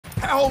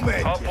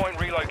Helmet! Hardpoint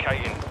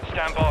relocating.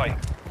 Stand by.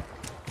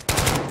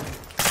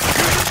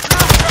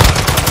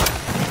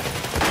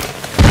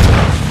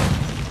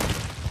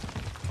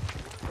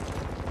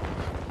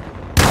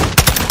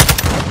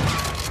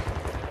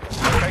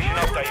 Location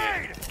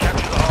updated.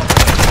 Capture the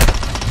hardpoint.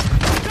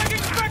 Taking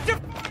effective!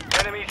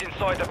 Enemies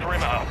inside the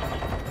perimeter.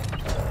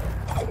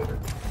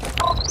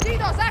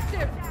 DDoS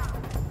active!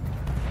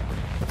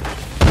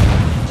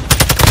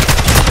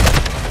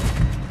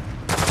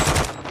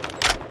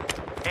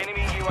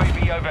 Enemy UAV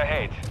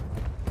overhead.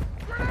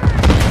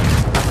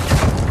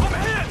 I'm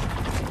hit!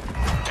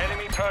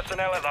 Enemy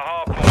personnel at the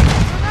hardpoint.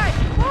 Grenade!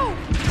 Move!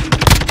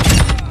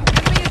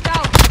 Enemy is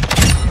down!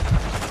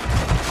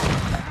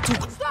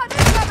 Start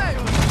incoming!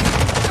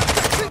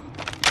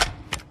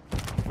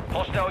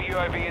 Hostile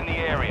UAV in the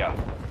area.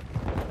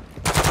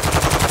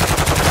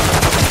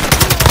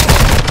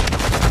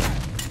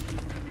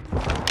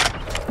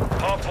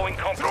 Hardpoint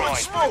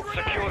compromised. smoke.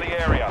 Secure the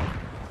area.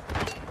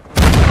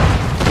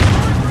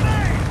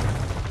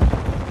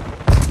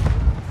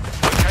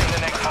 Locate the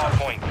next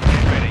hardpoint.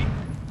 Get ready.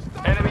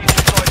 Enemies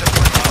inside the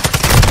perimeter.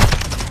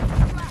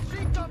 Flash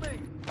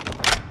incoming!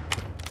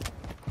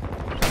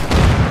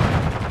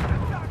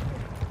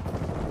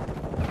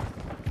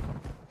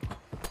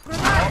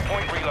 Grenade!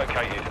 Hardpoint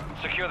relocated.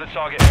 Secure the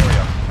target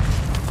area.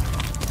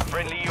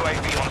 Friendly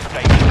UAV on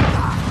station.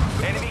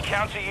 Enemy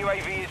counter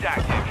UAV is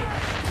active.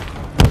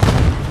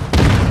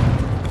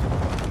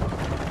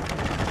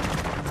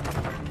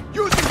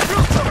 Using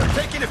field cover,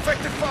 taking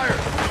effective fire!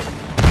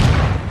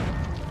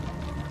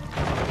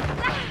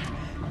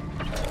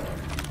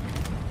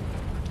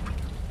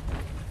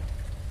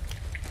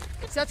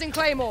 Setting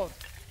Claymore!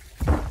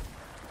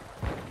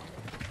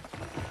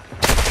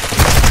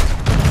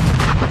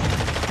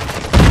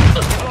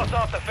 Lost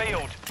off the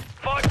field.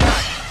 Fight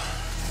back.